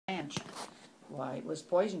Why, it was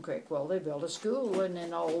Poison Creek. Well, they built a school, and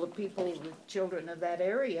then all the people, the children of that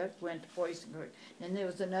area went to Poison Creek. And there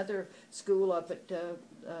was another school up at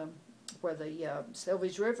where the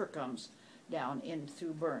Sylvies River comes down in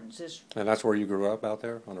through Burns. And that's where you grew up, out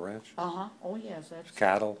there on the ranch? Uh-huh. Oh, yes. That's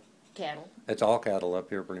Cattle? Cattle. It's all cattle up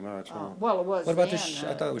here, pretty much. Well, it was What about then,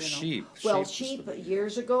 I thought it was sheep. Well, sheep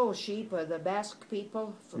years ago. Sheep, the Basque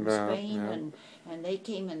people from Spain, and they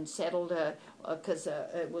came and settled because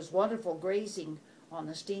it was wonderful grazing on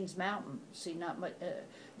the Steens Mountain. See, not much.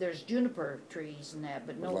 There's juniper trees and that,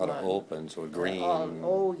 but no. A lot of open, so green.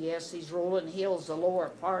 Oh yes, these rolling hills, the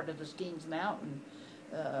lower part of the Steens Mountain.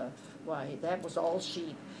 Why, that was all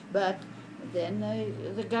sheep, but. Then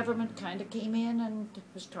the government kind of came in and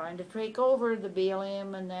was trying to take over the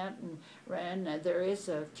BLM and that, and ran. There is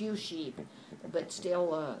a few sheep, but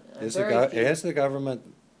still Is the government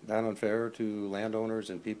that unfair to landowners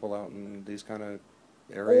and people out in these kind of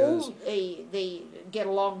areas? Oh, they get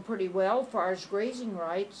along pretty well as far as grazing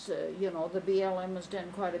rights. The BLM has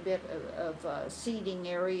done quite a bit of seeding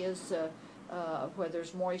areas. Where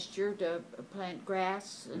there's moisture to plant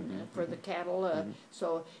grass and for the cattle.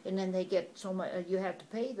 So, and then they get so much. You have to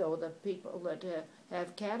pay though the people that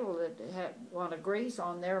have cattle that want to graze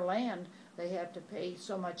on their land. They have to pay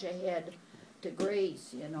so much a head to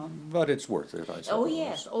graze. But it's worth it, I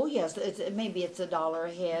suppose. Oh yes. Maybe it's $1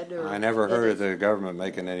 a head. Or I never heard of the government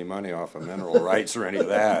making any money off of mineral rights or any of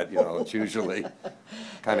that. It's usually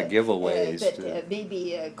kind of giveaways. But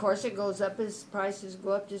maybe, of course, it goes up as prices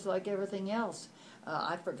go up, just like everything else.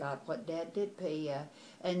 I forgot what Dad did pay.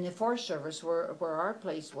 And the Forest Service, where our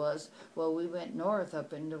place was, well, we went north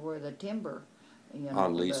up into where the timber,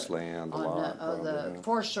 on leased land, on the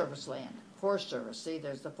Forest Service land. Forest Service. See,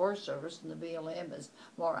 there's the Forest Service, and the BLM is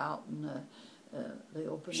more out in the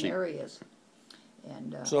open areas.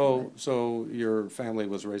 And so your family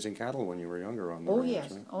was raising cattle when you were younger on the ranch,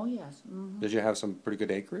 yes, right? oh yes. Mm-hmm. Did you have some pretty good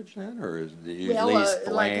acreage then, or did you well, lease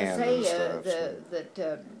like land I say, and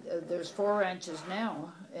stuff? There's 4 ranches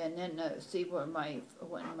now, and then when my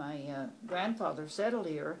grandfather settled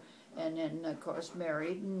here, and then of course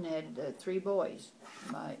married and had 3 boys.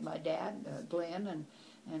 My dad, Glenn,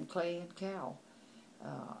 and Clay and Cal,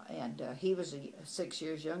 and he was 6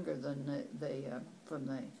 years younger than from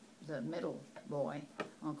the middle boy,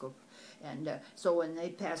 uncle, and so when they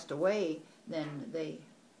passed away, then they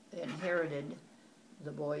inherited.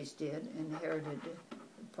 The boys inherited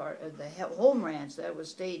part of the home ranch that was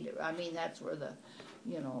stayed. I mean, that's where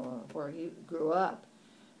where he grew up,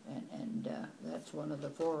 and that's one of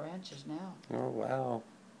the 4 ranches now. Oh wow,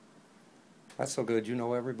 that's so good. You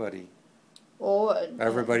know everybody. Oh,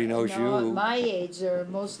 everybody knows you. At my age,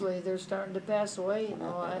 they're starting to pass away.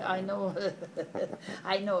 I know,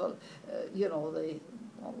 I know.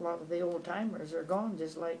 A lot of the old timers are gone,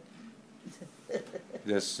 just like.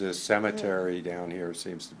 This cemetery down here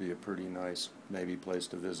seems to be a pretty nice, maybe place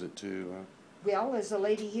to visit too. Huh? Well, there's a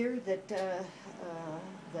lady here that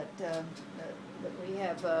we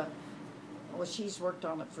have. Well, she's worked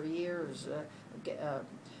on it for years.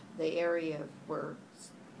 The area where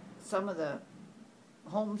some of the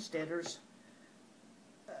homesteaders,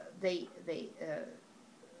 they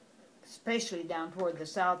especially down toward the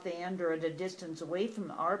south end or at a distance away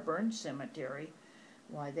from our Burns Cemetery,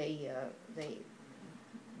 why they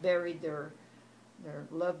buried their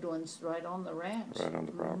loved ones right on the ranch. Right on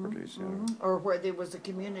the properties, yeah. Mm-hmm. Or where there was a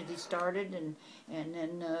community started, and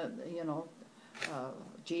then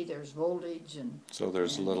there's voltage and. So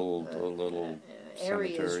there's little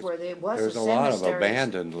areas cemeteries. where there was There's a lot of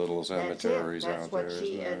abandoned little cemeteries out there.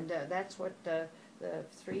 And that's what the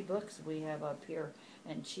 3 books we have up here.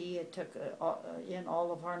 And she took in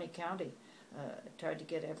all of Harney County, tried to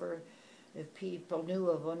get if people knew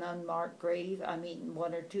of an unmarked grave, I mean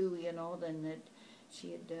 1 or 2, then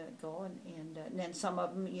she'd go and then some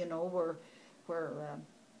of them, were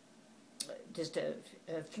just a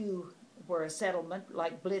few were a settlement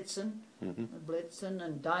like Blitzen, Blitzen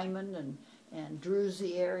and Diamond and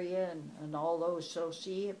Druzy area and all those. So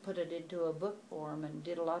she put it into a book form and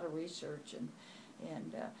did a lot of research and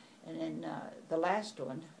then the last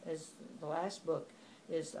book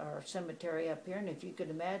is our cemetery up here, and if you could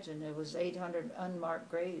imagine, there was 800 unmarked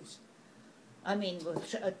graves. I mean,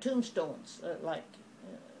 with tombstones like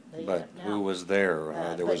they but have now. Who was there?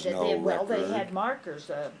 There was no record. They had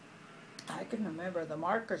markers. I can remember the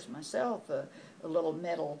markers myself. A little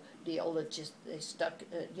metal deal that they stuck,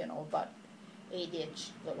 about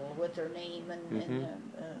 8-inch little with their name and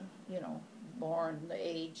born, the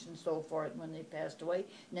age, and so forth when they passed away.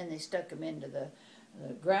 And then they stuck them into the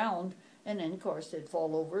ground, and then of course they'd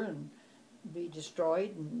fall over and be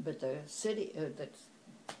destroyed. But the city,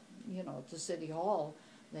 you know, at the city hall,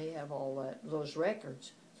 they have all those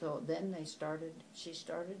records. So then she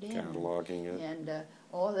started in. Cataloging it. And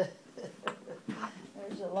all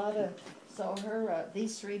there's a lot of, so her,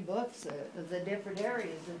 these 3 books, the different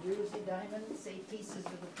areas, the Jersey Diamonds, 8 Pieces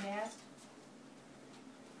of the Past.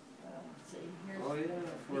 See, here's. Oh, yeah,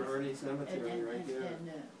 for Harney Cemetery, and- right there.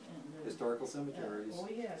 and, Historical cemeteries. oh,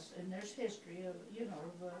 yes, and there's history of, you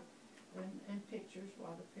know, and pictures, a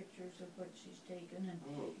lot of pictures of what she's taken, and,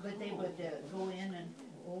 Oh, but they cool. would go in and,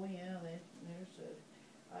 oh, yeah,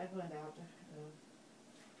 I went out,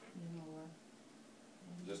 you know,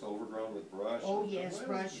 Just overgrown with brush. oh, yes, Well,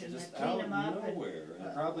 brush, and just clean them out up, and, nowhere,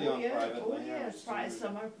 and probably oh, on yeah, private oh, land. yes,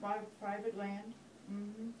 some are private land.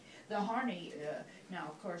 The Harney, now,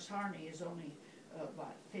 of course, Harney is only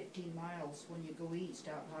about 15 miles when you go east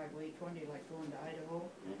out Highway 20, like going to Idaho.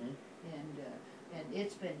 Mhm. And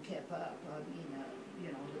it's been kept up. I mean,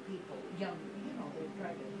 you know, the people, young, you know, they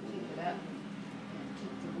try to keep it up and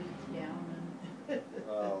keep the weeds down and,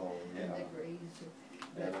 Oh, and the yeah. graves.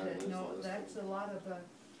 Yeah, But, that is no, listed. that's a lot of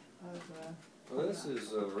Well, this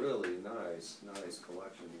is a really nice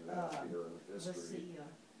collection you have here in let's history. see,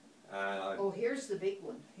 And oh, here's the big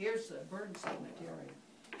one. Here's the Burn Cemetery.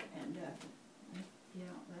 And, yeah,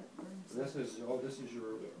 that Burns. this is your. The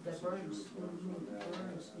this is Burns, your one down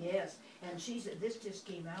Burns, there. yes, and this just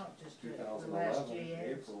came out just the last 2011,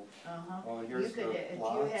 year. April. Uh-huh. Oh, and You here's could, the if you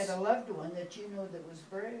had plots. a loved one that you know that was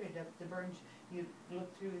buried up the Burns, you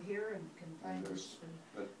look through here and can find this.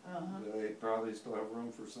 But Uh-huh. they probably still have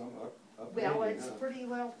room for some updating. Well, it's huh? pretty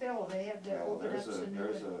well filled, they have to Well, open up some new.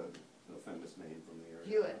 there's a famous name from the area.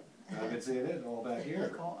 Hewitt. I've been seeing it all back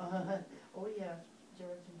here. Oh, yeah,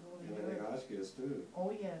 George and And I Gordon think Hewitt. Hotchkiss too.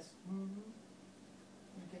 Oh, yes,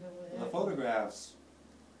 Get over The there. photographs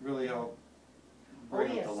really help Oh,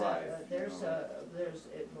 bring it yes, to life. you there's, know.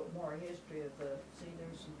 more history of the, see,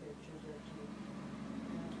 there's some pictures that you.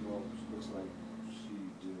 Well, it looks like she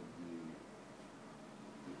did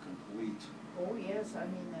the complete. Oh, yes, I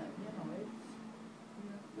mean, you know, it's, you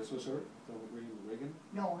know. This was her, the Reagan?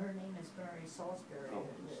 No, her name is Mary Salisbury, Oh.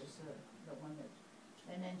 is the one that,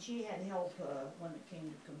 and then she had help, when it came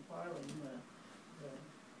to compiling the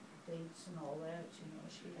dates and all that, you know,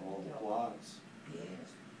 she had All the help. plots.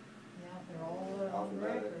 Yes, yeah, they're all on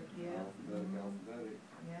Alphabetic, record, yeah. alphabetic.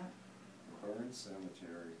 Yeah, Burns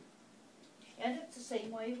Cemetery. and it's the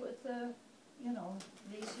same way with, you know,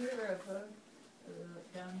 these here of,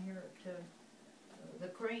 down here at, the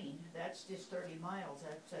Crane, that's just 30 miles,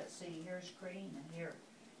 that's, see, here's Crane and here,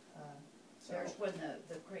 there's when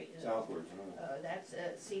the Crane. Southwards, huh? That's,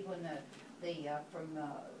 see, when from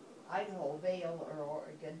Idaho, Vale, or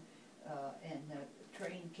Oregon, and the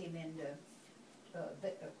train came into,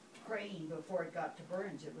 Crane before it got to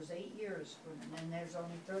Burns, it was 8 years, and then there's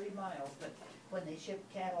only 30 miles, but when they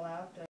shipped cattle out,